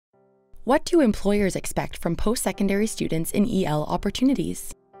What do employers expect from post-secondary students in EL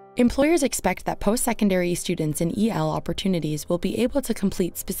opportunities? Employers expect that post-secondary students in EL opportunities will be able to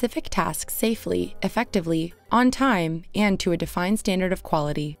complete specific tasks safely, effectively, on time, and to a defined standard of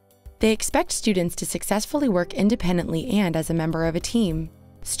quality. They expect students to successfully work independently and as a member of a team.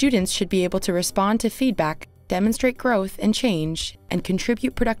 Students should be able to respond to feedback, demonstrate growth and change, and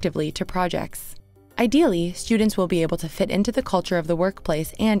contribute productively to projects. Ideally, students will be able to fit into the culture of the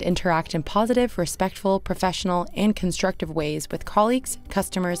workplace and interact in positive, respectful, professional, and constructive ways with colleagues,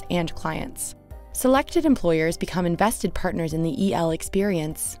 customers, and clients. Selected employers become invested partners in the EL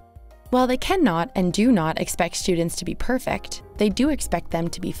experience. While they cannot and do not expect students to be perfect, they do expect them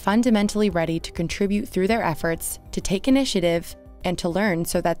to be fundamentally ready to contribute through their efforts, to take initiative, and to learn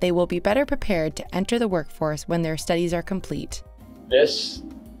so that they will be better prepared to enter the workforce when their studies are complete. This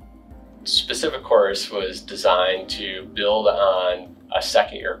specific course was designed to build on a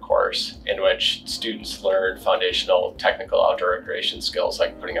second-year course in which students learn foundational technical outdoor recreation skills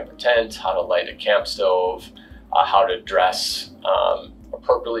like putting up a tent, how to light a camp stove, how to dress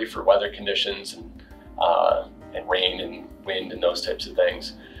appropriately for weather conditions and rain and wind and those types of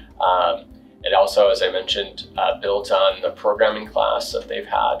things. It also, as I mentioned, built on the programming class that they've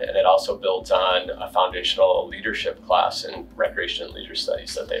had, and it also built on a foundational leadership class in recreation and leisure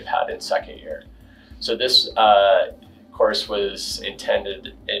studies that they've had in second year. So this course was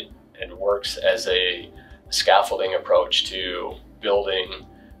intended and works as a scaffolding approach to building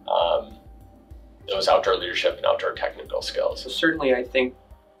those outdoor leadership and outdoor technical skills. So certainly, I think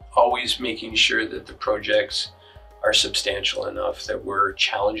always making sure that the projects are substantial enough that we're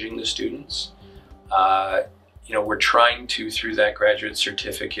challenging the students. We're trying to, through that graduate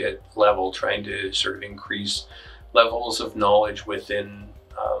certificate level, trying to sort of increase levels of knowledge within,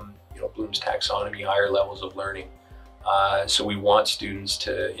 Bloom's taxonomy, higher levels of learning. So we want students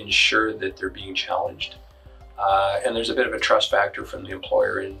to ensure that they're being challenged. And there's a bit of a trust factor from the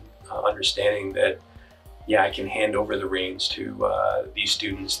employer in understanding that, yeah, I can hand over the reins to these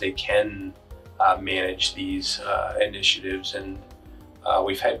students. They can manage these initiatives, and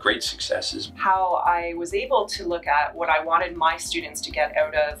we've had great successes. How I was able to look at what I wanted my students to get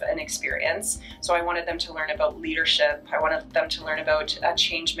out of an experience. So I wanted them to learn about leadership. I wanted them to learn about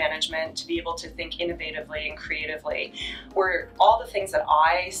change management, to be able to think innovatively and creatively, were all the things that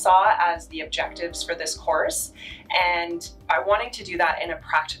I saw as the objectives for this course. And I wanted to do that in a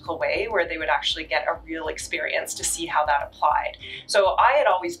practical way where they would actually get a real experience to see how that applied. So I had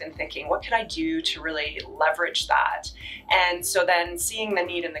always been thinking, what could I do to really leverage that? And so then seeing the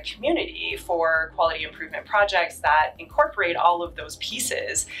need in the community for quality improvement projects that incorporate all of those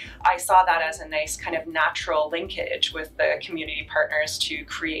pieces, I saw that as a nice kind of natural linkage with the community partners to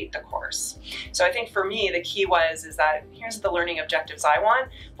create the course. So I think for me, the key is that here's the learning objectives I want,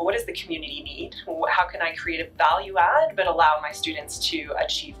 but what does the community need? How can I create a value add, but allow my students to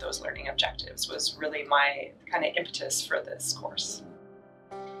achieve those learning objectives was really my kind of impetus for this course.